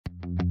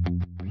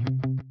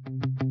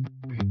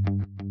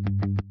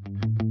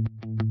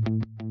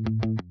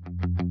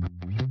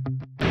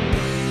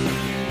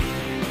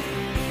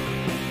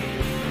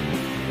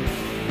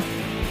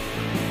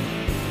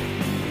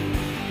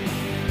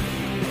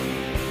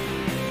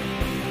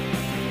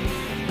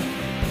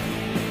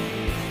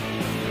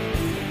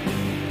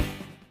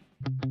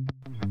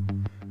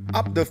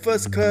Up the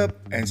first curb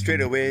and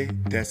straight away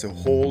there's a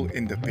hole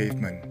in the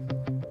pavement.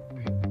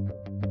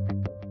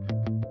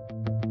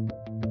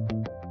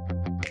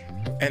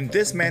 And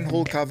this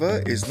manhole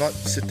cover is not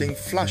sitting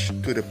flush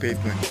to the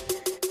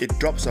pavement. It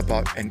drops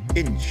about an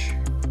inch.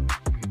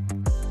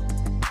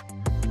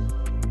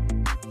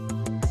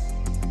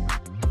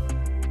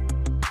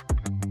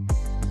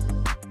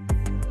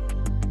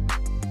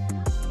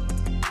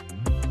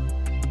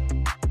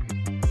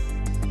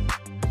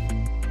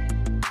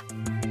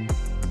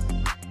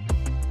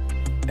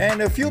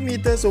 And a few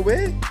meters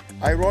away,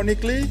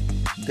 ironically,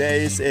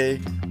 there is a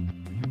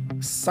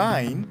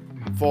sign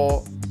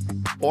for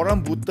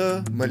Orang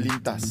Buta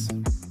Melintas.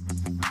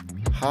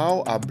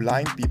 How are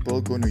blind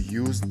people going to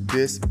use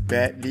this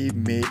badly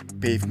made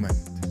pavement?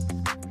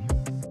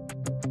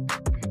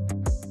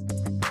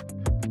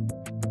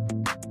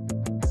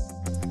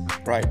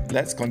 Right,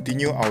 let's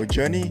continue our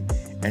journey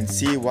and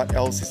see what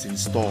else is in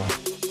store.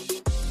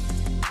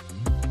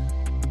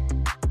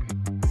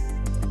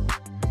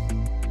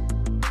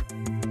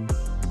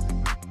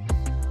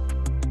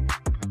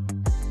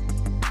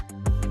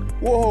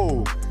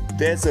 Whoa,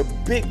 there's a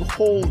big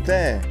hole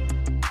there.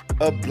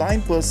 A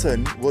blind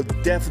person will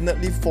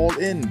definitely fall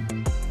in.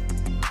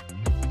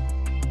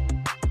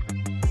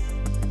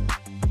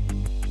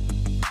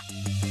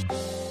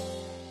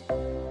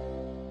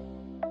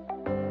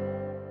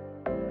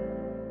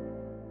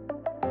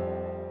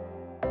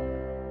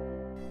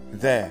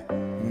 There,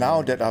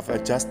 now that I've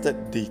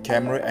adjusted the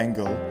camera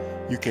angle,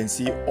 you can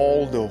see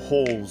all the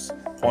holes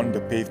on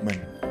the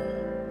pavement.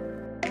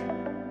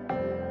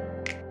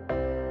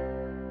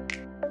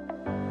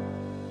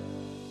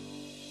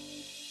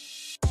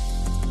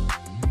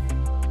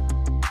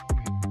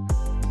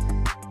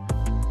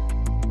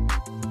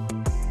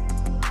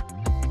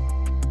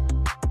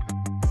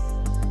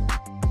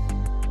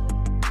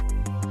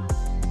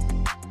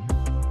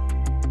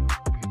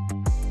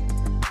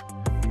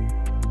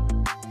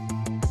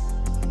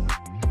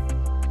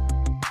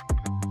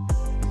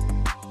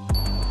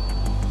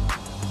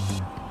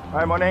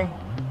 Hi, morning.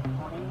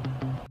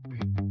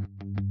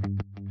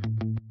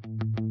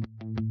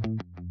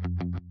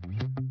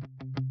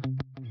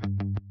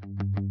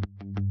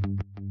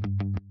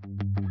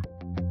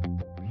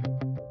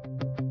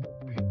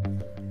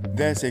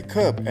 There's a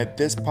curb at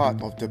this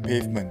part of the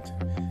pavement,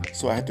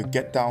 so I had to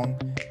get down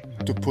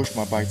to push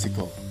my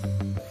bicycle.